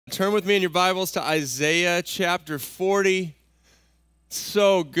Turn with me in your Bibles to Isaiah chapter 40.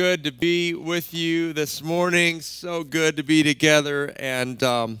 So good to be with you this morning. So good to be together. And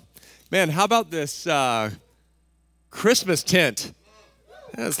man, how about this Christmas tent?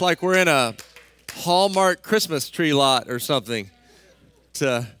 It's like we're in a Hallmark Christmas tree lot or something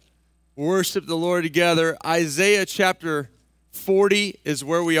to worship the Lord together. Isaiah chapter 40 is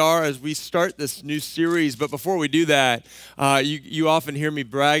where we are as we start this new series. But before we do that, you often hear me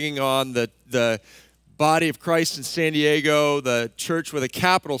bragging on the body of Christ in San Diego, the church with a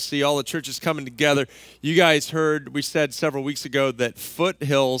capital C, all the churches coming together. You guys heard, we said several weeks ago that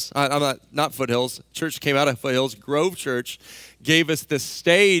Foothills, not Foothills, church came out of Foothills, Grove Church, gave us this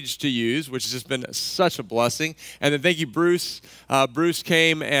stage to use, which has just been such a blessing. And then thank you, Bruce. Bruce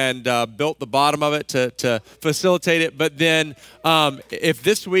came and built the bottom of it to facilitate it. But then if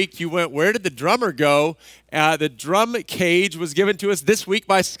this week you went, where did the drummer go? The drum cage was given to us this week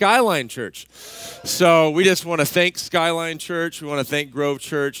by Skyline Church. So we just want to thank Skyline Church. We want to thank Grove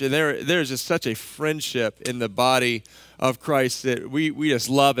Church. And there's just such a friendship in the body of Christ that we just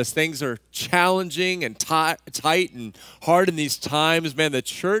love. As things are challenging and tight and hard in these times, man, the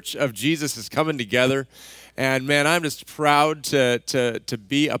church of Jesus is coming together. And man, I'm just proud to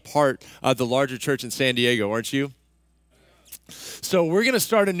be a part of the larger church in San Diego, aren't you? So we're going to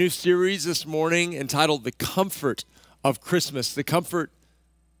start a new series this morning entitled The Comfort of Christmas. The Comfort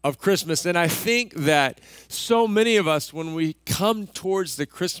of Christmas. And I think that so many of us, when we come towards the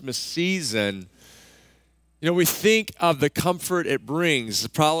Christmas season, you know, we think of the comfort it brings.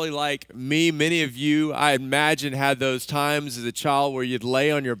 Probably like me, many of you, I imagine, had those times as a child where you'd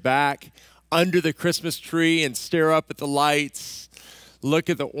lay on your back under the Christmas tree and stare up at the lights, look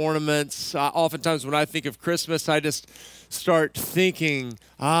at the ornaments. Oftentimes when I think of Christmas, I just start thinking,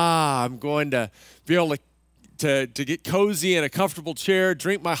 I'm going to be able to get cozy in a comfortable chair,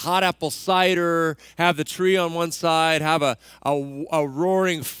 drink my hot apple cider, have the tree on one side, have a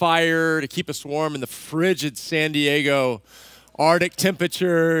roaring fire to keep us warm in the frigid San Diego Arctic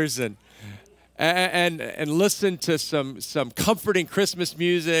temperatures, and listen to some comforting Christmas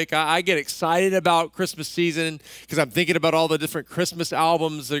music. I get excited about Christmas season because I'm thinking about all the different Christmas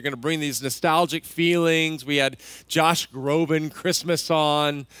albums that are going to bring these nostalgic feelings. We had Josh Groban Christmas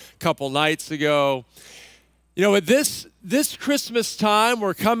on a couple nights ago. You know, at this Christmas time,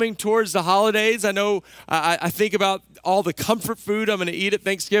 we're coming towards the holidays. I know I think about all the comfort food I'm going to eat at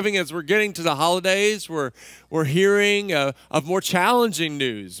Thanksgiving. As we're getting to the holidays, we're hearing of more challenging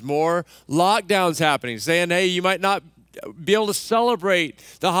news, more lockdowns happening, saying, hey, you might not be able to celebrate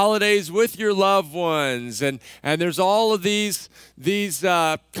the holidays with your loved ones. And there's all of these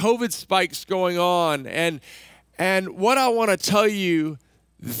COVID spikes going on. And what I want to tell you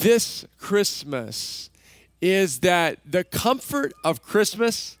this Christmas is that the comfort of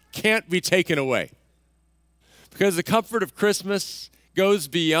Christmas can't be taken away. Because the comfort of Christmas goes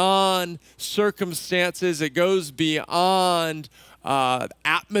beyond circumstances. It goes beyond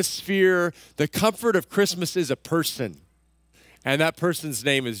atmosphere. The comfort of Christmas is a person. And that person's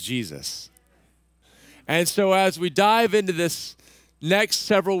name is Jesus. And so as we dive into this next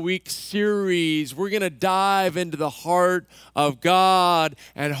several week series, we're going to dive into the heart of God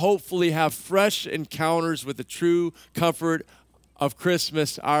and hopefully have fresh encounters with the true comfort of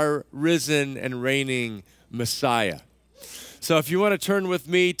Christmas, our risen and reigning Messiah. So if you want to turn with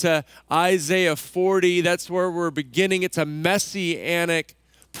me to Isaiah 40, that's where we're beginning. It's a messianic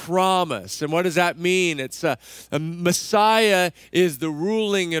promise. And what does that mean? It's a Messiah is the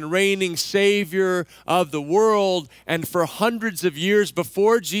ruling and reigning Savior of the world. And for hundreds of years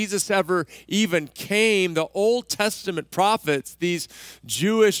before Jesus ever even came, the Old Testament prophets, these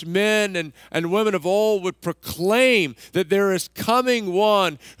Jewish men and women of old, would proclaim that there is coming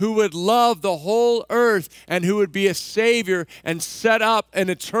one who would love the whole earth and who would be a Savior and set up an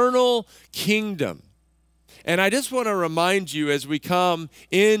eternal kingdom. And I just want to remind you as we come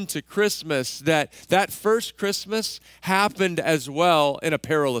into Christmas that first Christmas happened as well in a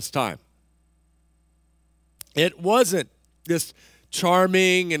perilous time. It wasn't this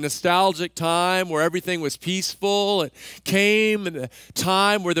charming and nostalgic time where everything was peaceful. It came in a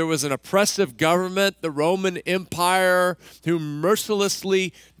time where there was an oppressive government, the Roman Empire, who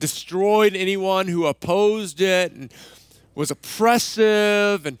mercilessly destroyed anyone who opposed it and was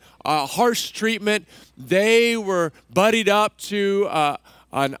oppressive and harsh treatment. They were buddied up to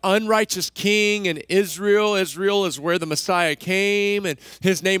an unrighteous king in Israel. Israel is where the Messiah came, and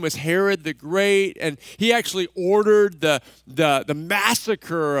his name was Herod the Great, and he actually ordered the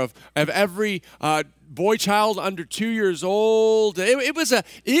massacre of every boy child under 2 years old.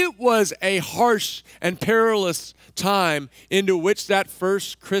 It was a harsh and perilous time into which that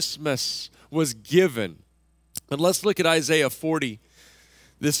first Christmas was given. But let's look at Isaiah 40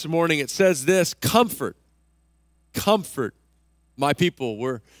 this morning. It says this, comfort, comfort my people.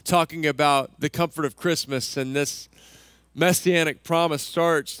 We're talking about the comfort of Christmas, and this messianic promise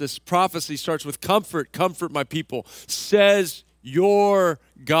starts, this prophecy starts with comfort, comfort my people, says your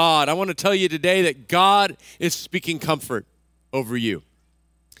God. I want to tell you today that God is speaking comfort over you.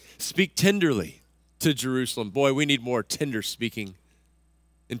 Speak tenderly to Jerusalem. Boy, we need more tender speaking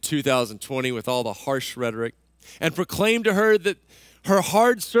in 2020 with all the harsh rhetoric. And proclaim to her that her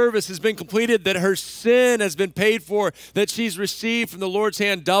hard service has been completed, that her sin has been paid for, that she's received from the Lord's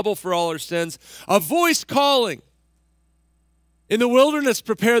hand double for all her sins. A voice calling, in the wilderness,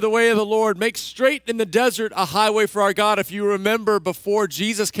 prepare the way of the Lord. Make straight in the desert a highway for our God. If you remember, before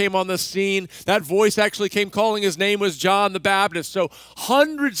Jesus came on the scene, that voice actually came calling. His name was John the Baptist. So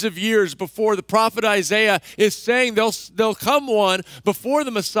hundreds of years before, the prophet Isaiah is saying there'll come one before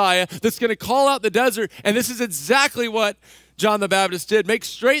the Messiah that's going to call out the desert. And this is exactly what John the Baptist did. Make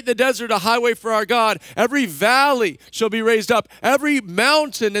straight in the desert a highway for our God. Every valley shall be raised up. Every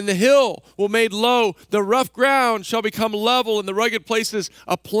mountain and the hill will be made low. The rough ground shall become level, and the rugged places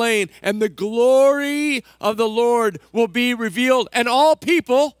a plain. And the glory of the Lord will be revealed. And all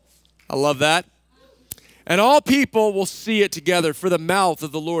people, I love that, and all people will see it together, for the mouth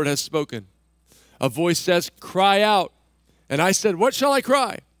of the Lord has spoken. A voice says, cry out. And I said, what shall I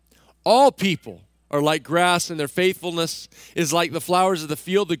cry? All people are like grass, and their faithfulness is like the flowers of the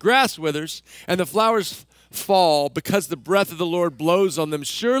field. The grass withers, and the flowers fall, because the breath of the Lord blows on them.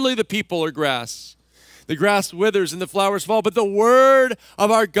 Surely the people are grass. The grass withers, and the flowers fall, but the word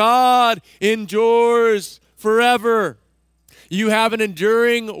of our God endures forever. You have an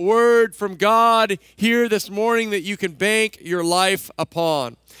enduring word from God here this morning that you can bank your life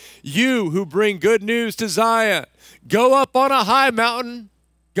upon. You who bring good news to Zion, go up on a high mountain,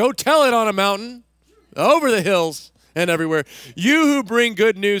 go tell it on a mountain, over the hills and everywhere. You who bring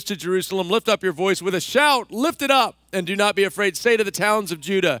good news to Jerusalem, lift up your voice with a shout, lift it up, and do not be afraid. Say to the towns of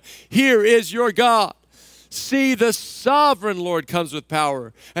Judah, here is your God. See, the sovereign Lord comes with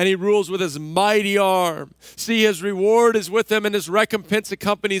power, and he rules with his mighty arm. See, his reward is with him, and his recompense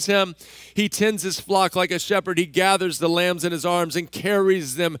accompanies him. He tends his flock like a shepherd. He gathers the lambs in his arms and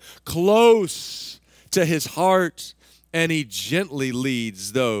carries them close to his heart, and he gently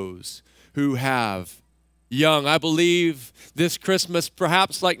leads those who have young. I believe this Christmas,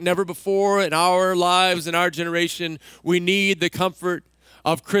 perhaps like never before in our lives, in our generation, we need the comfort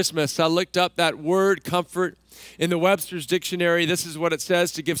of Christmas. I looked up that word comfort in the Webster's dictionary. This is what it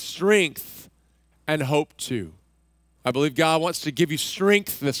says: to give strength and hope to. I believe God wants to give you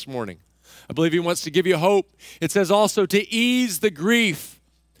strength this morning. I believe he wants to give you hope. It says also to ease the grief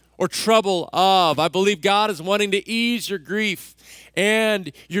or trouble of. I believe God is wanting to ease your grief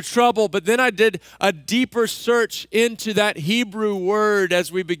and your trouble. But then I did a deeper search into that Hebrew word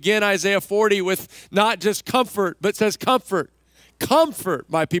as we begin Isaiah 40 with not just comfort, but says comfort. Comfort,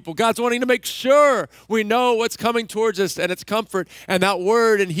 my people. God's wanting to make sure we know what's coming towards us, and it's comfort. And that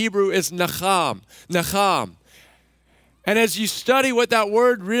word in Hebrew is nacham. Nacham. And as you study what that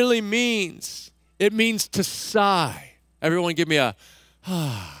word really means, it means to sigh. Everyone give me a,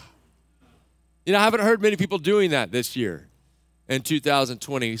 You know, I haven't heard many people doing that this year in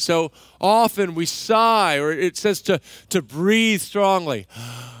 2020. So often we sigh, or it says to breathe strongly.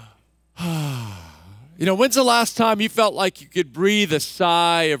 You know, when's the last time you felt like you could breathe a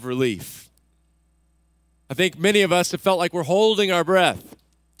sigh of relief? I think many of us have felt like we're holding our breath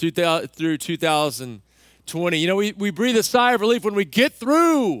through 2020. You know, we breathe a sigh of relief when we get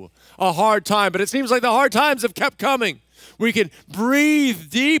through a hard time, but it seems like the hard times have kept coming. We can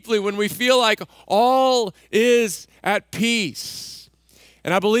breathe deeply when we feel like all is at peace.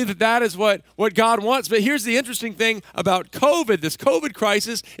 And I believe that that is what God wants. But here's the interesting thing about COVID, this COVID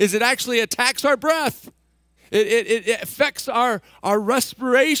crisis, is it actually attacks our breath. It affects our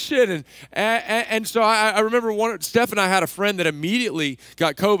respiration. And so I remember Steph and I had a friend that immediately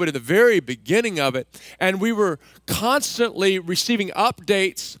got COVID at the very beginning of it. And we were constantly receiving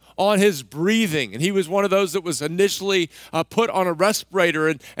updates on his breathing. And he was one of those that was initially put on a respirator,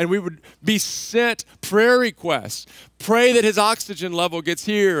 and we would be sent prayer requests. Pray that his oxygen level gets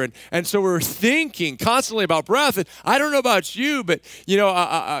here. And so we're thinking constantly about breath. And I don't know about you, but, you know,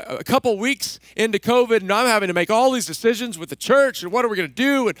 a couple weeks into COVID, and I'm having to make all these decisions with the church, and what are we going to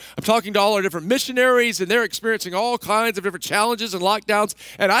do? And I'm talking to all our different missionaries, and they're experiencing all kinds of different challenges and lockdowns.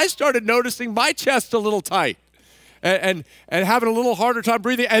 And I started noticing my chest a little tight. And having a little harder time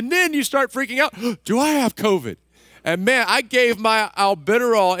breathing. And then you start freaking out, do I have COVID? And man, I gave my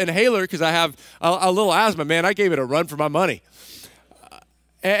albuterol inhaler, because I have a little asthma, man, I gave it a run for my money.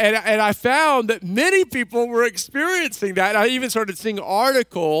 And I found that many people were experiencing that. I even started seeing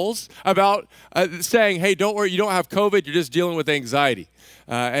articles about saying, hey, don't worry, you don't have COVID, you're just dealing with anxiety.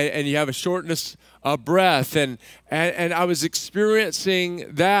 And you have a shortness of breath. And I was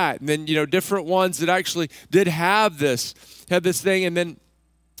experiencing that. And then, different ones that actually did had this thing. And then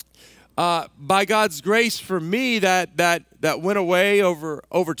by God's grace for me, that went away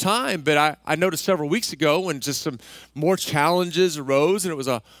over time. But I noticed several weeks ago when just some more challenges arose and it was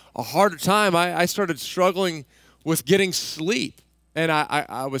a harder time, I started struggling with getting sleep. And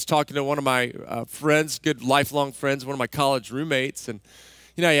I was talking to one of my friends, good lifelong friends, one of my college roommates, and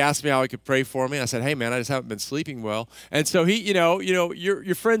he asked me how I could pray for me. I said, hey, man, I just haven't been sleeping well. And so he,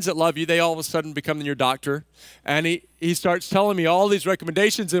 your friends that love you, they all of a sudden become your doctor. And he starts telling me all these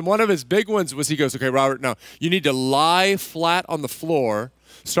recommendations. And one of his big ones was, he goes, okay, Robert, now you need to lie flat on the floor,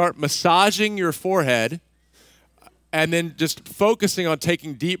 start massaging your forehead, and then just focusing on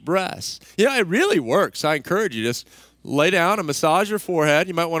taking deep breaths. It really works. I encourage you, just lay down and massage your forehead.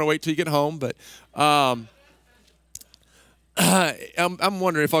 You might want to wait till you get home, but I'm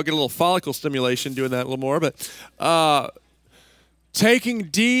wondering if I'll get a little follicle stimulation doing that a little more, but taking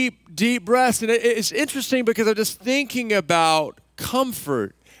deep breaths. And it's interesting because I'm just thinking about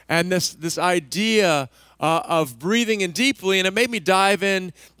comfort and this idea of breathing in deeply, and it made me dive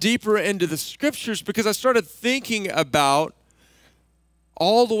in deeper into the scriptures because I started thinking about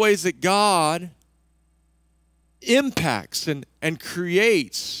all the ways that God impacts and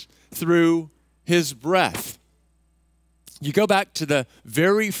creates through his breath. You go back to the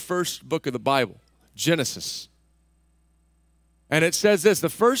very first book of the Bible, Genesis. And it says this, the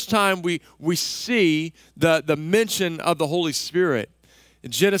first time we see the mention of the Holy Spirit, in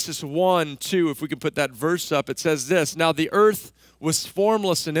Genesis 1:2, if we can put that verse up, it says this, now the earth was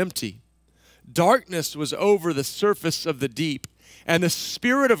formless and empty. Darkness was over the surface of the deep, and the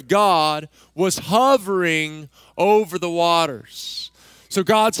Spirit of God was hovering over the waters. So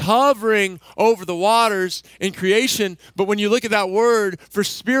God's hovering over the waters in creation, but when you look at that word for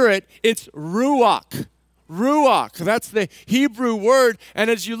spirit, it's ruach. Ruach, that's the Hebrew word. And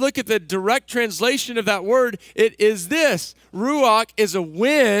as you look at the direct translation of that word, it is this. Ruach is a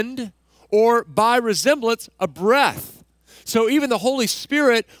wind, or by resemblance, a breath. So even the Holy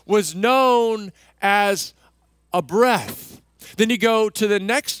Spirit was known as a breath. Then you go to the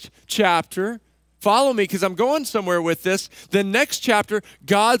next chapter. Follow me because I'm going somewhere with this. The next chapter,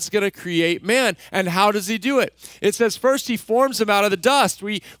 God's going to create man. And how does he do it? It says first he forms him out of the dust.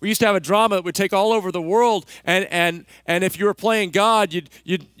 We used to have a drama that would take all over the world. And if you were playing God,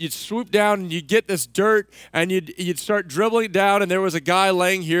 you'd swoop down and you'd get this dirt and you'd start dribbling it down. And there was a guy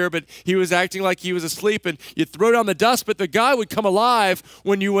laying here, but he was acting like he was asleep. And you'd throw down the dust, but the guy would come alive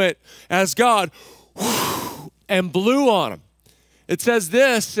when you went as God and blew on him. It says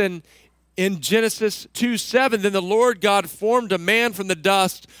this, and in Genesis 2:7, then the Lord God formed a man from the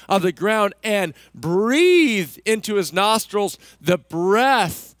dust of the ground and breathed into his nostrils the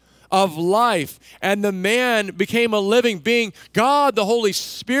breath of life. And the man became a living being. God, the Holy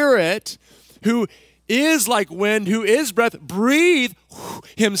Spirit, who is like wind, who is breath, breathed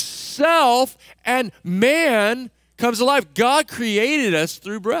himself, and man comes alive. God created us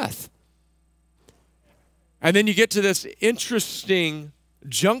through breath. And then you get to this interesting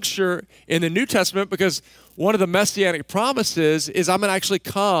juncture in the New Testament, because one of the messianic promises is I'm going to actually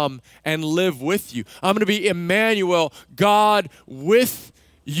come and live with you. I'm going to be Emmanuel, God with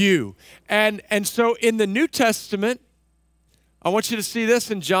you. And so in the New Testament, I want you to see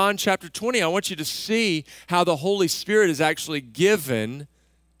this in John chapter 20. I want you to see how the Holy Spirit is actually given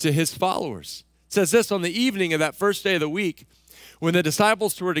to his followers. It says this, on the evening of that first day of the week, when the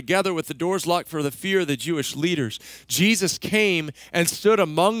disciples were together with the doors locked for the fear of the Jewish leaders, Jesus came and stood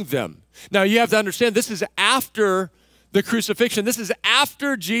among them. Now you have to understand, this is after the crucifixion. This is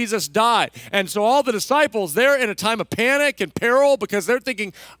after Jesus died. And so all the disciples, they're in a time of panic and peril because they're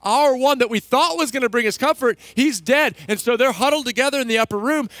thinking, our one that we thought was going to bring us comfort, he's dead. And so they're huddled together in the upper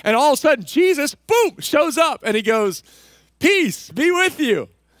room, and all of a sudden Jesus, boom, shows up and he goes, peace be with you.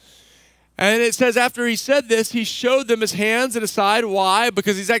 And it says after he said this, he showed them his hands and his side. Why?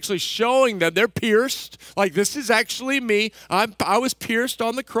 Because he's actually showing them they're pierced. Like, this is actually me. I was pierced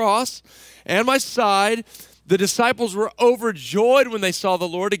on the cross and my side. The disciples were overjoyed when they saw the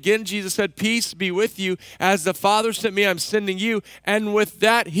Lord. Again, Jesus said, peace be with you. As the Father sent me, I'm sending you. And with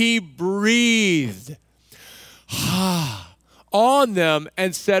that, he breathed on them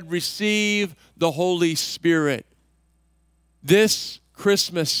and said, receive the Holy Spirit. This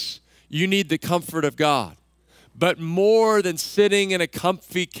Christmas, you need the comfort of God. but more than sitting in a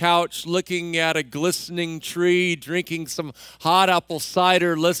comfy couch, looking at a glistening tree, drinking some hot apple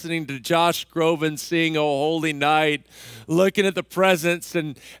cider, listening to Josh Groban sing "Oh Holy Night," looking at the presents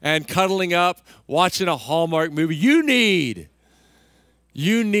and cuddling up, watching a Hallmark movie. You need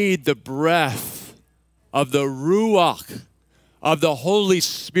the breath of the Ruach, of the Holy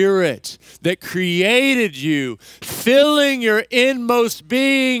Spirit that created you, filling your inmost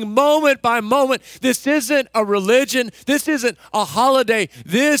being moment by moment. This isn't a religion. This isn't a holiday.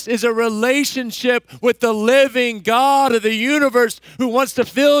 This is a relationship with the living God of the universe who wants to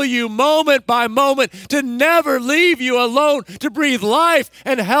fill you moment by moment, to never leave you alone, to breathe life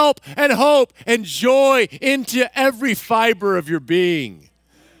and help and hope and joy into every fiber of your being.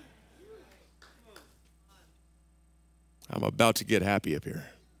 I'm about to get happy up here.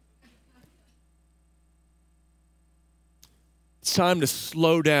 It's time to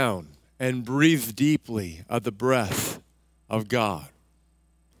slow down and breathe deeply of the breath of God.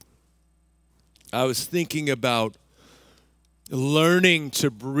 I was thinking about learning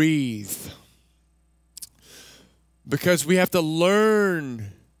to breathe, because we have to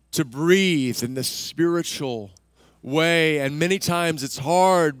learn to breathe in the spiritual way, and many times it's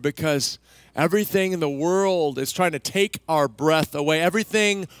hard because everything in the world is trying to take our breath away.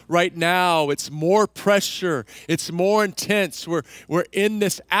 Everything right now, it's more pressure. It's more intense. We're in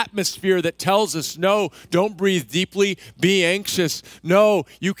this atmosphere that tells us, no, don't breathe deeply, be anxious. No,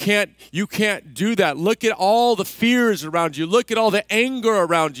 you can't do that. Look at all the fears around you. Look at all the anger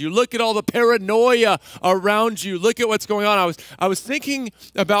around you. Look at all the paranoia around you. Look at what's going on. I was thinking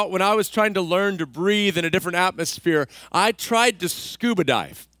about when I was trying to learn to breathe in a different atmosphere, I tried to scuba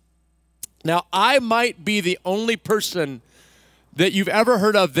dive. Now, I might be the only person that you've ever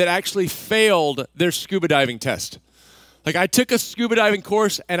heard of that actually failed their scuba diving test. Like, I took a scuba diving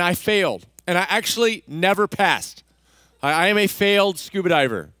course and I failed, and I actually never passed. I am a failed scuba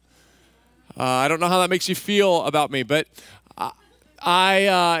diver. I don't know how that makes you feel about me, but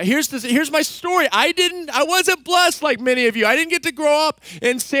here's my story. I wasn't blessed like many of you. I didn't get to grow up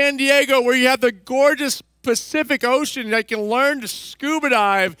in San Diego where you have the gorgeous Pacific Ocean and I can learn to scuba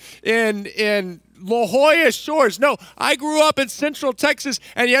dive in La Jolla shores. No, I grew up in Central Texas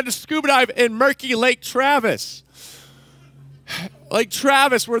and you had to scuba dive in murky Lake Travis. Lake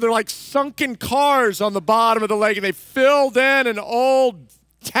Travis, where they're like sunken cars on the bottom of the lake and they filled in an old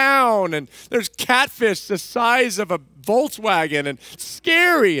town and there's catfish the size of a Volkswagen and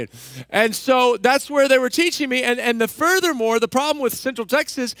scary. And so that's where they were teaching me. And furthermore, the problem with Central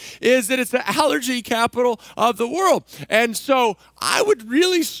Texas is that it's the allergy capital of the world. And so I would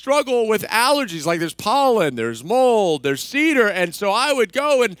really struggle with allergies. Like there's pollen, there's mold, there's cedar. And so I would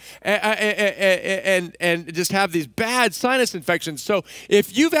go and just have these bad sinus infections. So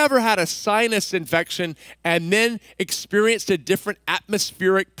if you've ever had a sinus infection and then experienced a different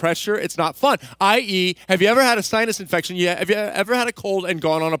atmospheric pressure, it's not fun. I.e., have you ever had a sinus infection? Have you ever had a cold and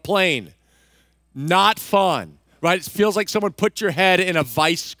gone on a plane? Not fun, right? It feels like someone put your head in a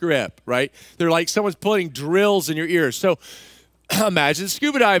vice grip, right? They're like someone's putting drills in your ears. So imagine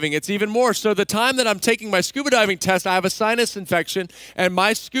scuba diving. It's even more. So the time that I'm taking my scuba diving test, I have a sinus infection, and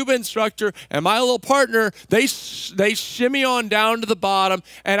my scuba instructor and my little partner, they shimmy on down to the bottom,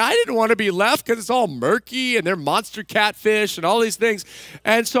 and I didn't want to be left because it's all murky, and they're monster catfish and all these things.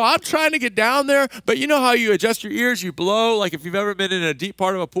 And so I'm trying to get down there, but you know how you adjust your ears, you blow, like if you've ever been in a deep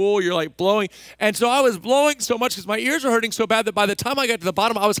part of a pool, you're like blowing. And so I was blowing so much because my ears were hurting so bad that by the time I got to the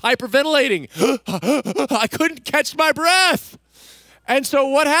bottom, I was hyperventilating. I couldn't catch my breath. And so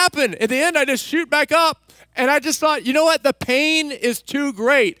what happened? At the end, I just shoot back up, and I just thought, you know what? The pain is too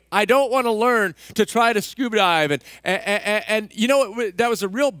great. I don't want to learn to try to scuba dive. And you know, that was a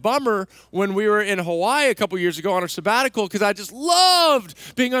real bummer when we were in Hawaii a couple years ago on our sabbatical, because I just loved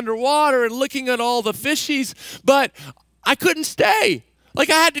being underwater and looking at all the fishies, but I couldn't stay. Like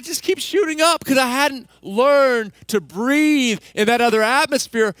I had to just keep shooting up because I hadn't learned to breathe in that other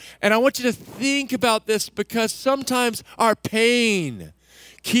atmosphere. And I want you to think about this, because sometimes our pain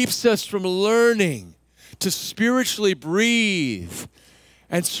keeps us from learning to spiritually breathe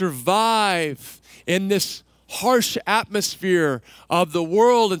and survive in this harsh atmosphere of the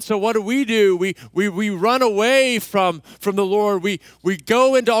world. And so what do? We run away from the Lord. We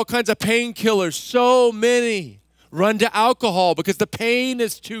go into all kinds of painkillers. So many run to alcohol because the pain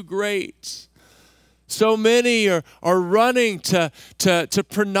is too great. So many are running to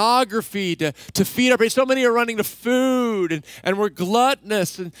pornography to feed our brain. So many are running to food, and we're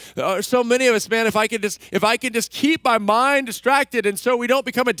gluttonous. And so many of us, man, if I could just keep my mind distracted, and so we don't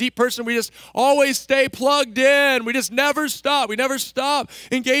become a deep person, we just always stay plugged in. We just never stop. We never stop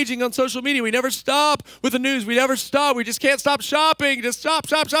engaging on social media. We never stop with the news. We never stop. We just can't stop shopping. Just stop.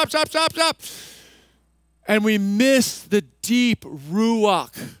 And we miss the deep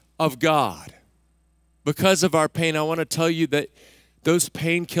ruach of God. Because of our pain, I want to tell you that those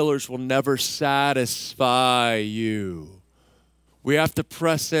painkillers will never satisfy you. We have to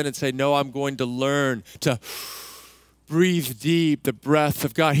press in and say, no, I'm going to learn to breathe deep the breath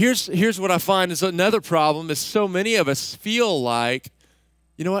of God. Here's what I find is another problem is so many of us feel like,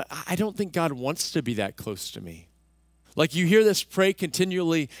 you know what, I don't think God wants to be that close to me. Like you hear this pray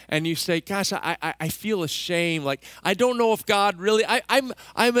continually and you say, gosh, I feel ashamed. Like, I don't know if God really, I'm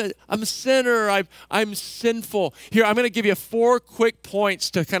a sinner. I'm sinful. Here, I'm going to give you 4 quick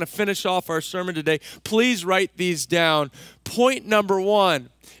points to kind of finish off our sermon today. Please write these down. Point number 1,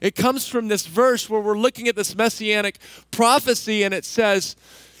 it comes from this verse where we're looking at this messianic prophecy and it says,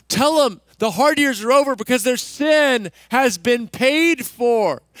 tell them the hard years are over because their sin has been paid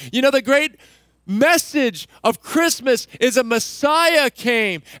for. You know, the great message of Christmas is a Messiah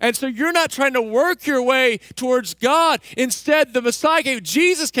came. And so you're not trying to work your way towards God. Instead, the Messiah came.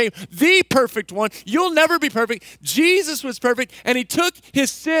 Jesus came, the perfect one. You'll never be perfect. Jesus was perfect, and he took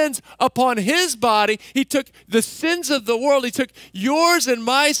his sins upon his body. He took the sins of the world. He took yours and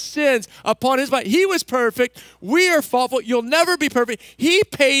my sins upon his body. He was perfect. We are faultful. You'll never be perfect. He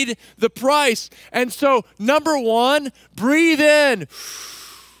paid the price. And so, number 1, breathe in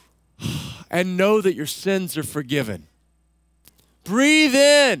and know that your sins are forgiven. Breathe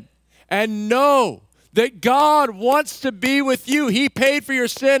in and know that God wants to be with you. He paid for your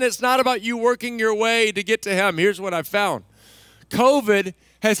sin. It's not about you working your way to get to him. Here's what I've found. COVID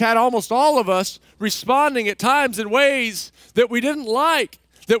has had almost all of us responding at times in ways that we didn't like,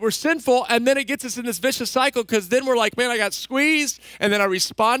 that were sinful, and then it gets us in this vicious cycle because then we're like, man, I got squeezed, and then I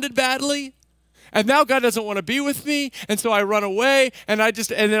responded badly. And now God doesn't want to be with me, and so I run away, and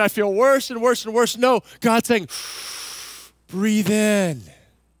then I feel worse and worse and worse. No, God's saying, breathe in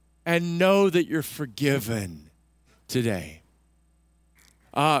and know that you're forgiven today.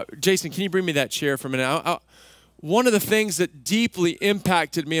 Jason, can you bring me that chair for a minute? One of the things that deeply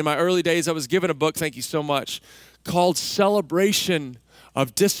impacted me in my early days, I was given a book, thank you so much, called Celebration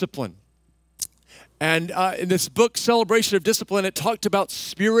of Discipline. And in this book, Celebration of Discipline, it talked about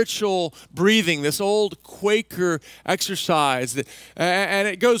spiritual breathing, this old Quaker exercise. And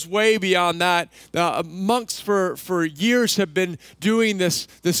it goes way beyond that. Monks for years have been doing this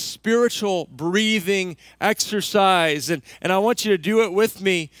spiritual breathing exercise. And I want you to do it with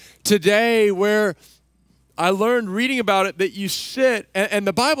me today, where I learned reading about it that you sit, and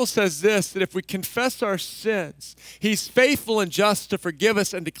the Bible says this, that if we confess our sins, he's faithful and just to forgive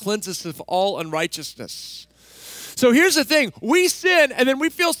us and to cleanse us of all unrighteousness. So here's the thing. We sin, and then we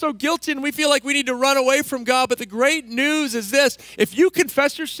feel so guilty, and we feel like we need to run away from God. But the great news is this. If you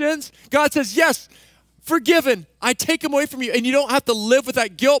confess your sins, God says, yes, forgiven. I take them away from you, and you don't have to live with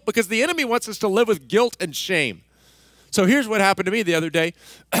that guilt, because the enemy wants us to live with guilt and shame. So here's what happened to me the other day.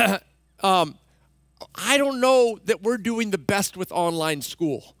 I don't know that we're doing the best with online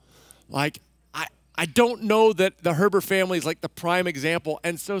school. Like, I don't know that the Herber family is like the prime example.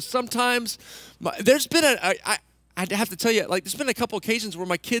 And so sometimes there's been I'd have to tell you, like, there's been a couple occasions where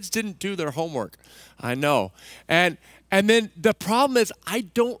my kids didn't do their homework. I know. And then the problem is I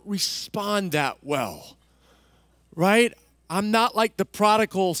don't respond that well, right? I'm not like the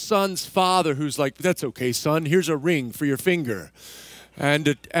prodigal son's father who's like, that's okay, son, here's a ring for your finger.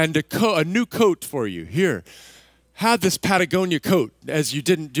 And a new coat for you. Here, have this Patagonia coat as you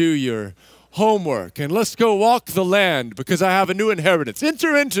didn't do your homework. And let's go walk the land because I have a new inheritance.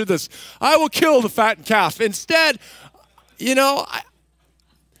 Enter into this. I will kill the fattened calf. Instead, you know, I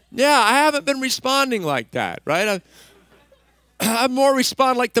haven't been responding like that, right? I more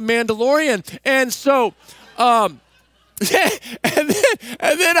respond like the Mandalorian. And so, and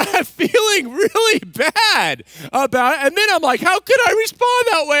then I'm feeling really bad about it. And then I'm like, how could I respond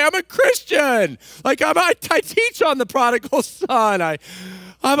that way? I'm a Christian. Like, I teach on the prodigal son.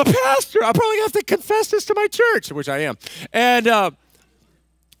 I'm a pastor. I'll probably have to confess this to my church, which I am. And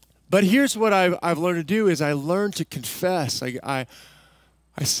but here's what I've learned to do is I learn to confess. I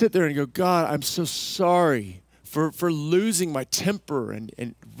sit there and go, God, I'm so sorry for losing my temper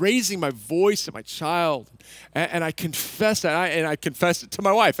and raising my voice at my child. And I confess that. And I confess it to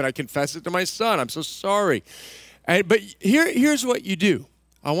my wife. And I confess it to my son. I'm so sorry. But here's what you do.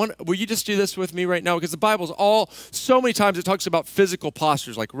 Will you just do this with me right now? Because the Bible's so many times it talks about physical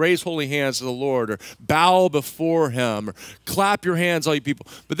postures, like raise holy hands to the Lord, or bow before him, or clap your hands, all you people.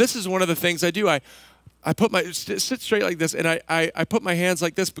 But this is one of the things I do. I sit straight like this, and I put my hands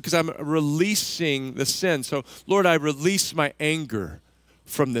like this because I'm releasing the sin. So, Lord, I release my anger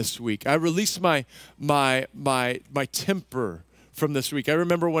from this week. I release my temper from this week. I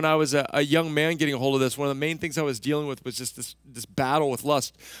remember when I was a young man getting a hold of this, one of the main things I was dealing with was just this battle with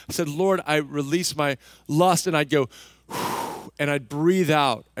lust. I said, Lord, I release my lust, and I'd go, and I'd breathe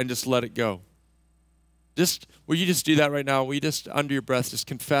out and just let it go. Will you just do that right now? Will you just, under your breath, just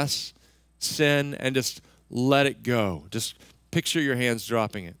confess sin and just let it go? Just picture your hands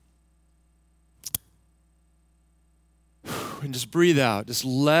dropping it. And just breathe out. Just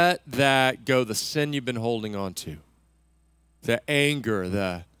let that go, the sin you've been holding on to. The anger,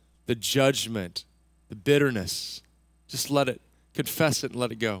 the judgment, the bitterness. Just let it, confess it and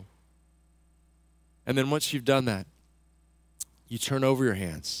let it go. And then once you've done that, you turn over your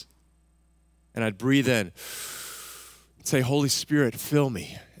hands. And I'd breathe in and say, Holy Spirit, fill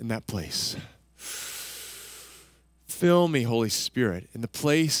me in that place. Fill me, Holy Spirit, in the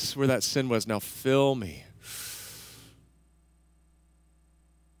place where that sin was. Now fill me.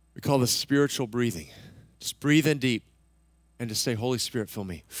 We call this spiritual breathing. Just breathe in deep. And just say, Holy Spirit, fill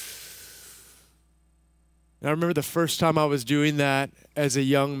me. And I remember the first time I was doing that as a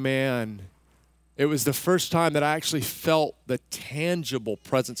young man, it was the first time that I actually felt the tangible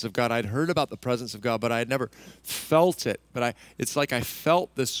presence of God. I'd heard about the presence of God, but I had never felt it. But it's like I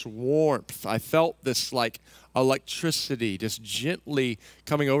felt this warmth. I felt this like electricity just gently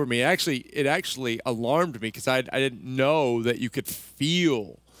coming over me. It actually alarmed me because I didn't know that you could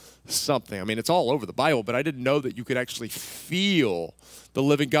feel something. I mean, it's all over the Bible, but I didn't know that you could actually feel the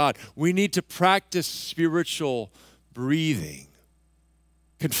living God. We need to practice spiritual breathing.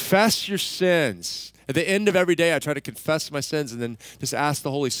 Confess your sins. At the end of every day, I try to confess my sins and then just ask the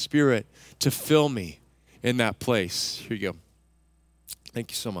Holy Spirit to fill me in that place. Here you go.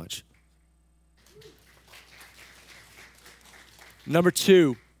 Thank you so much. Number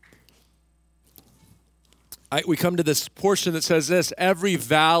 2. We come to this portion that says this: every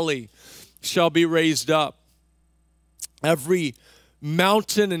valley shall be raised up, every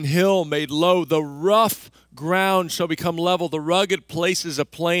mountain and hill made low, the rough ground shall become level, the rugged places a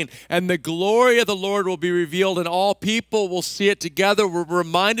plain, and the glory of the Lord will be revealed, and all people will see it together. We're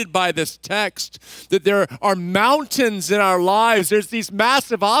reminded by this text that there are mountains in our lives. There's these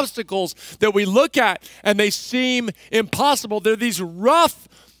massive obstacles that we look at, and they seem impossible. They're these rough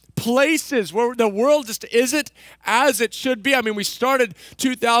places where the world just isn't as it should be. I mean, we started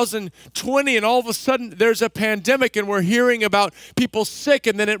 2020 and all of a sudden there's a pandemic and we're hearing about people sick,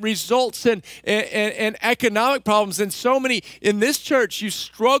 and then it results in economic problems. And so many in this church, you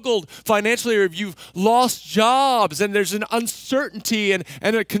struggled financially, or you've lost jobs, and there's an uncertainty and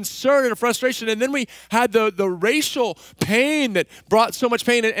a concern and a frustration. And then we had the racial pain that brought so much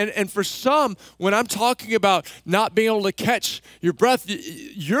pain. And for some, when I'm talking about not being able to catch your breath,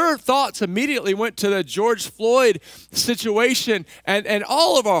 your thoughts immediately went to the George Floyd situation, and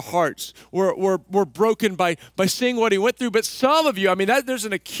all of our hearts were broken by seeing what he went through. But some of you, I mean, there's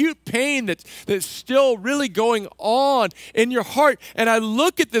an acute pain that's still really going on in your heart. And I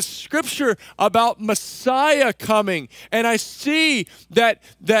look at this scripture about Messiah coming, and I see that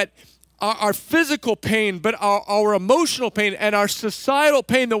our physical pain, but our emotional pain and our societal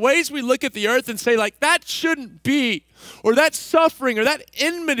pain, the ways we look at the earth and say, like, that shouldn't be, or that suffering, or that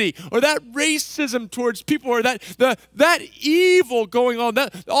enmity, or that racism towards people, or that evil going on,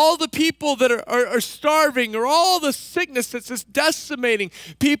 that all the people that are starving, or all the sickness that's just decimating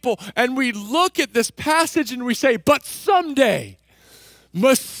people. And we look at this passage and we say, but someday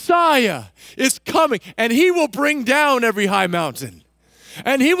Messiah is coming, and he will bring down every high mountain.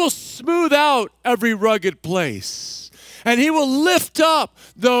 And he will smooth out every rugged place. And he will lift up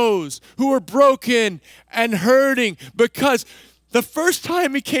those who are broken and hurting. Because the first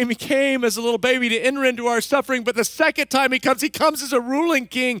time he came as a little baby to enter into our suffering. But the second time he comes as a ruling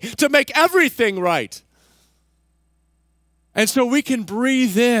king to make everything right. And so we can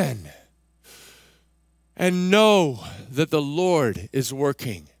breathe in and know that the Lord is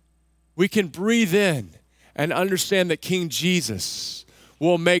working. We can breathe in and understand that King Jesus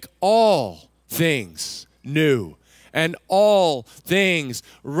will make all things new and all things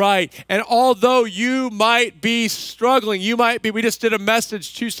right. And although you might be struggling, we just did a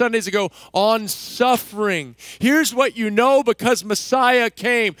message 2 Sundays ago on suffering. Here's what you know, because Messiah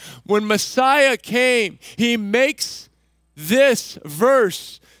came. When Messiah came, he makes this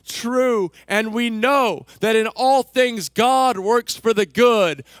verse true, and we know that in all things God works for the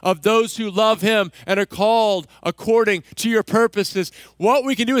good of those who love him and are called according to your purposes. What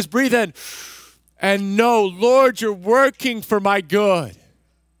we can do is breathe in and know, Lord, you're working for my good.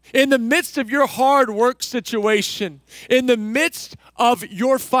 In the midst of your hard work situation, in the midst of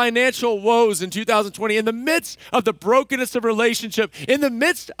your financial woes in 2020, in the midst of the brokenness of relationship, in the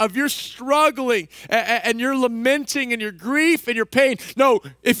midst of your struggling and your lamenting and your grief and your pain, no,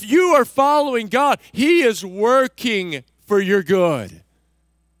 if you are following God, he is working for your good.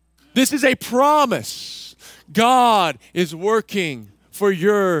 This is a promise. God is working for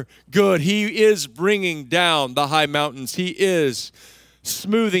your good. He is bringing down the high mountains. He is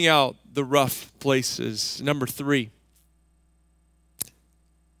smoothing out the rough places. Number 3,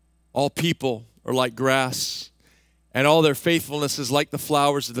 all people are like grass, and all their faithfulness is like the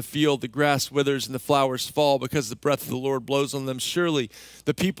flowers of the field. The grass withers and the flowers fall because the breath of the Lord blows on them. Surely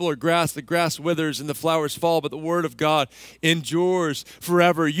the people are grass, the grass withers and the flowers fall, but the word of God endures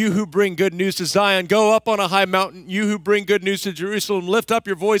forever. You who bring good news to Zion, go up on a high mountain. You who bring good news to Jerusalem, lift up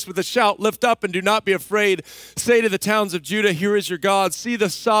your voice with a shout. Lift up and do not be afraid. Say to the towns of Judah, here is your God. See, the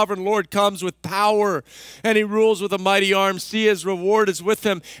sovereign Lord comes with power, and he rules with a mighty arm. See, his reward is with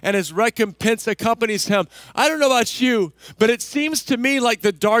him, and his recompense accompanies him. I don't know about you, but it seems to me like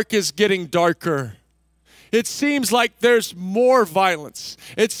the dark is getting darker. It seems like there's more violence.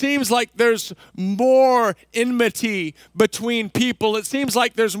 It seems like there's more enmity between people. It seems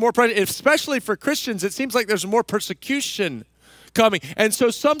like there's more, especially for Christians, it seems like there's more persecution coming. And so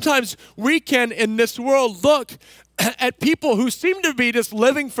sometimes we can, in this world, look at people who seem to be just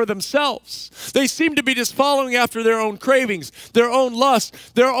living for themselves. They seem to be just following after their own cravings, their own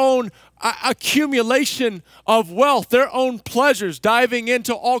lust, their own accumulation of wealth, their own pleasures, diving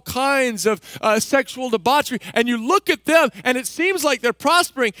into all kinds of sexual debauchery. And you look at them and it seems like they're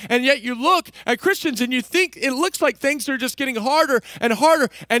prospering, and yet you look at Christians and you think it looks like things are just getting harder and harder.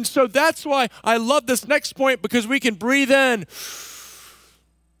 And so that's why I love this next point, because we can breathe in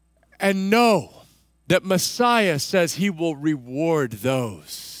and know that Messiah says he will reward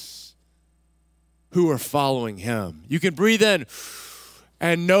those who are following him. You can breathe in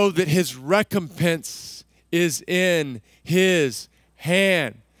and know that his recompense is in his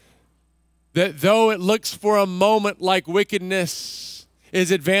hand. That though it looks for a moment like wickedness is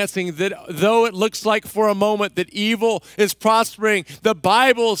advancing, that though it looks like for a moment that evil is prospering, the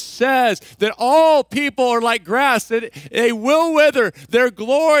Bible says that all people are like grass, that they will wither, their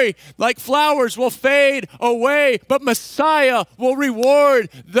glory like flowers will fade away, but Messiah will reward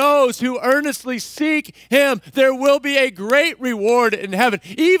those who earnestly seek him. There will be a great reward in heaven.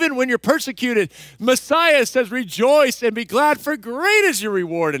 Even when you're persecuted, Messiah says, rejoice and be glad, for great is your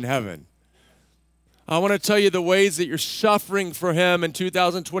reward in heaven. I want to tell you the ways that you're suffering for him in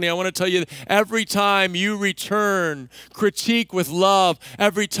 2020. I want to tell you that every time you return critique with love,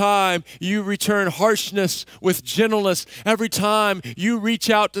 every time you return harshness with gentleness, every time you reach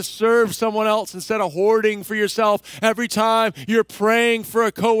out to serve someone else instead of hoarding for yourself, every time you're praying for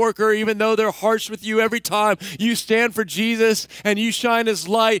a coworker even though they're harsh with you, every time you stand for Jesus and you shine his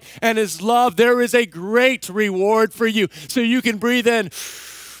light and his love, there is a great reward for you. So you can breathe in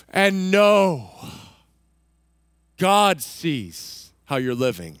and know God sees how you're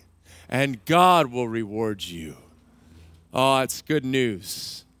living, and God will reward you. Oh, it's good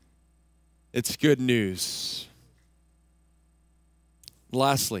news. It's good news.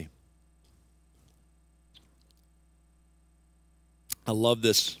 Lastly, I love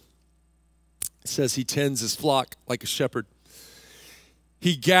this. It says he tends his flock like a shepherd.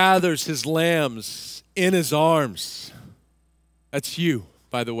 He gathers his lambs in his arms. That's you,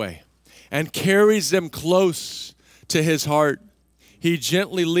 by the way. And carries them close to his heart. He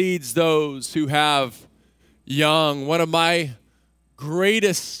gently leads those who have young. One of my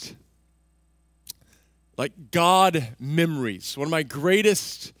greatest God memories, one of my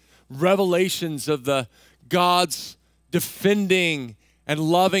greatest revelations of the God's defending and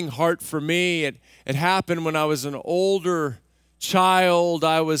loving heart for me, it happened when I was an older child.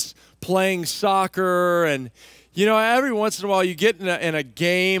 I was playing soccer, and you know, every once in a while you get in a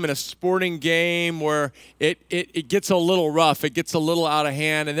game, in a sporting game, where it gets a little rough, it gets a little out of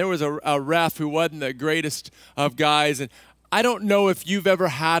hand. And there was a ref who wasn't the greatest of guys. And I don't know if you've ever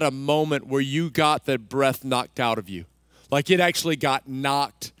had a moment where you got the breath knocked out of you. Like it actually got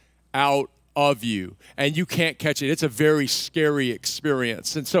knocked out of you, and you can't catch it. It's a very scary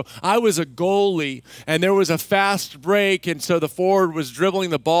experience. And so I was a goalie, and there was a fast break, and so the forward was dribbling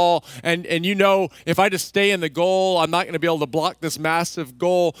the ball, and you know, if I just stay in the goal, I'm not going to be able to block this massive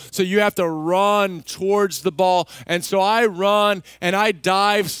goal, so you have to run towards the ball. And so I run, and I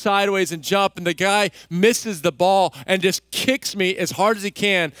dive sideways and jump, and the guy misses the ball and just kicks me as hard as he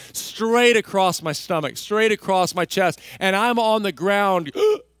can straight across my stomach, straight across my chest, and I'm on the ground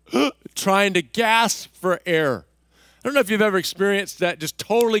trying to gasp for air. I don't know if you've ever experienced that, just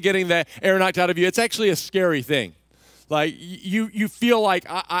totally getting that air knocked out of you. It's actually a scary thing. Like you feel like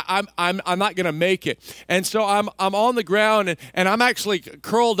I'm not gonna make it, and so I'm on the ground and I'm actually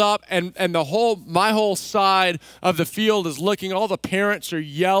curled up, and my whole side of the field is looking. All the parents are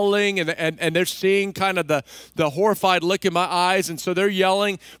yelling, and they're seeing kind of the horrified look in my eyes, and so they're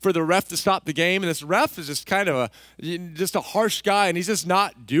yelling for the ref to stop the game. And this ref is just kind of just a harsh guy, and he's just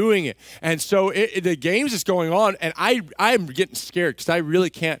not doing it. And so the game's just going on, and I'm getting scared because I really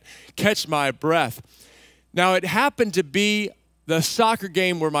can't catch my breath. Now, it happened to be the soccer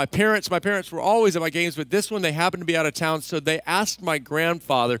game where my parents were always at my games, but this one they happened to be out of town, so they asked my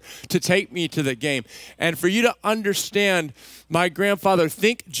grandfather to take me to the game. And for you to understand, my grandfather,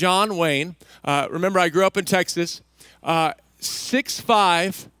 think John Wayne. Remember, I grew up in Texas.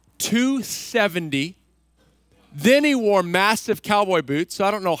 6'5", 270. Then he wore massive cowboy boots, so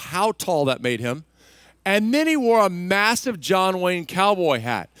I don't know how tall that made him. And then he wore a massive John Wayne cowboy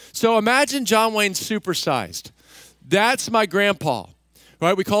hat. So imagine John Wayne supersized. That's my grandpa,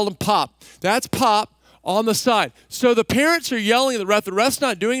 right? We called him Pop. That's Pop on the side. So the parents are yelling at the ref. The ref's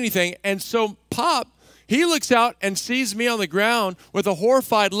not doing anything. And so Pop, he looks out and sees me on the ground with a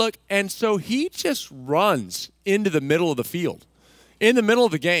horrified look. And so he just runs into the middle of the field, in the middle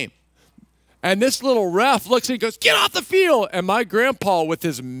of the game. And this little ref looks at him and goes, "Get off the field!" And my grandpa, with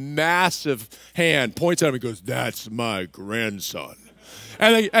his massive hand, points at him and goes, "That's my grandson."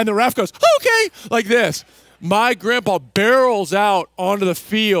 And the ref goes, "Okay," like this. My grandpa barrels out onto the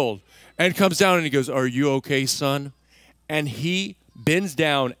field and comes down and he goes, "Are you okay, son?" And he bends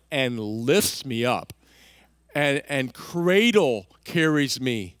down and lifts me up and cradle carries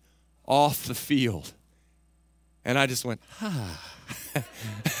me off the field. And I just went,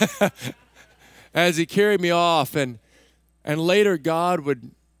 as he carried me off, and later God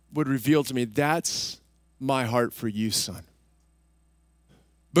would reveal to me, "That's my heart for you, son."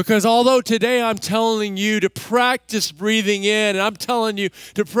 Because although today I'm telling you to practice breathing in, and I'm telling you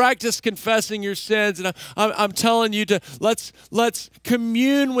to practice confessing your sins, and I'm telling you to let's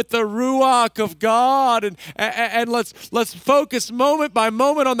commune with the Ruach of God, and let's focus moment by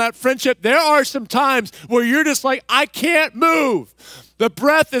moment on that friendship. There are some times where you're just like, I can't move. The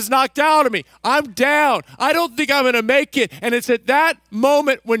breath is knocked out of me. I'm down. I don't think I'm going to make it. And it's at that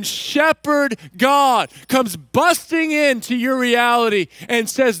moment when Shepherd God comes busting into your reality and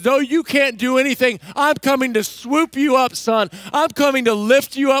says, though you can't do anything, I'm coming to swoop you up, son. I'm coming to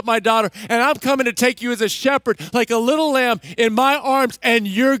lift you up, my daughter. And I'm coming to take you as a shepherd, like a little lamb in my arms, and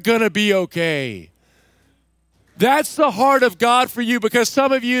you're going to be okay. That's the heart of God for you, because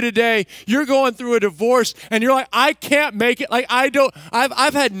some of you today, you're going through a divorce and you're like, I can't make it. Like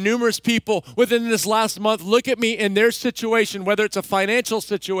I've had numerous people within this last month look at me in their situation, whether it's a financial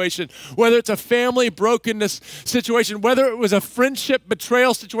situation, whether it's a family brokenness situation, whether it was a friendship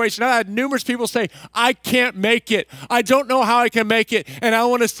betrayal situation. I had numerous people say, I can't make it. I don't know how I can make it. And I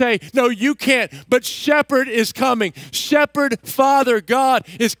want to say, no, you can't. But Shepherd is coming. Shepherd Father God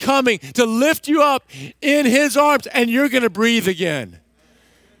is coming to lift you up in his arms, and you're going to breathe again.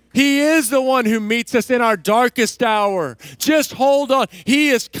 He is the one who meets us in our darkest hour. Just hold on. He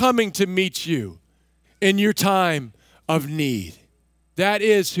is coming to meet you in your time of need. That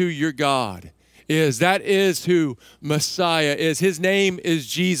is who your God is. That is who Messiah is. His name is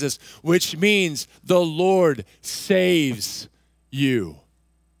Jesus, which means the Lord saves you.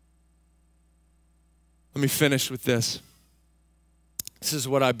 Let me finish with this. This is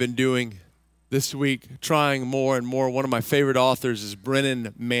what I've been doing this week, trying more and more. One of my favorite authors is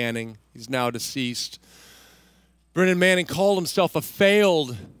Brennan Manning. He's now deceased. Brennan Manning called himself a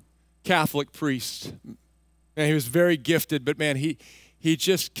failed Catholic priest. And he was very gifted, but man, he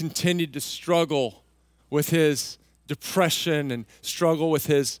just continued to struggle with his depression and struggle with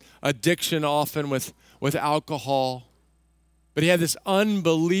his addiction, often with alcohol. But he had this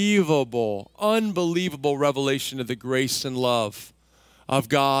unbelievable revelation of the grace and love of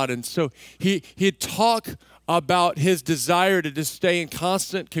God. And so he'd talk about his desire to just stay in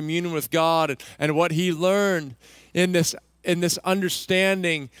constant communion with God, and what he learned in this in this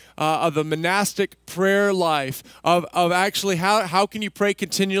understanding of the monastic prayer life, of actually how can you pray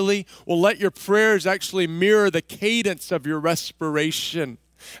continually? Well, let your prayers actually mirror the cadence of your respiration.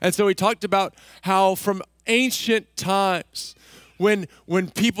 And so he talked about how from ancient times, when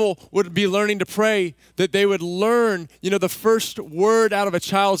people would be learning to pray, that they would learn, the first word out of a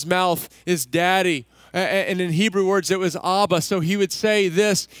child's mouth is daddy. And in Hebrew words, it was Abba. So he would say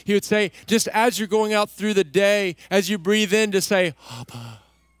this. He would say, just as you're going out through the day, as you breathe in, just say, Abba.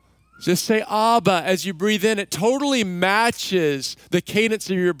 Just say Abba as you breathe in. It totally matches the cadence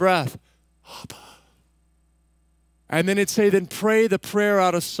of your breath. Abba. And then it'd say, then pray the prayer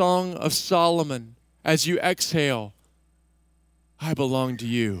out of Song of Solomon as you exhale. I belong to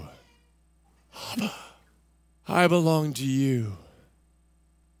you. Abba. I belong to you.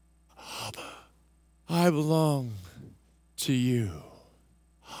 Abba. I belong to you.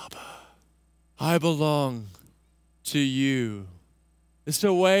 Abba. I belong to you. It's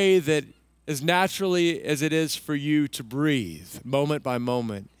a way that as naturally as it is for you to breathe, moment by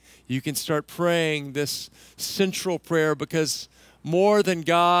moment, you can start praying this central prayer, because more than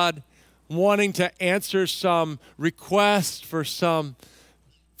God wanting to answer some request for some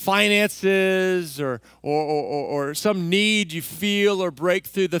finances or some need you feel or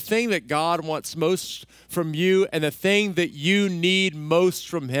breakthrough, the thing that God wants most from you and the thing that you need most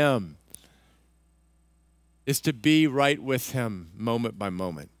from him is to be right with him moment by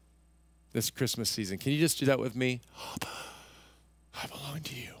moment this Christmas season. Can you just do that with me? Abba, I belong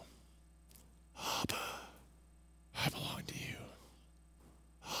to you. Abba, I belong to you.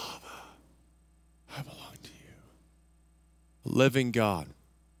 Abba, I belong to you. Living God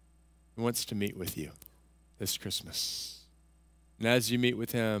wants to meet with you this Christmas. And as you meet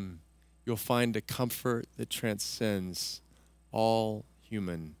with him, you'll find a comfort that transcends all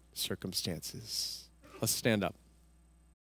human circumstances. Let's stand up.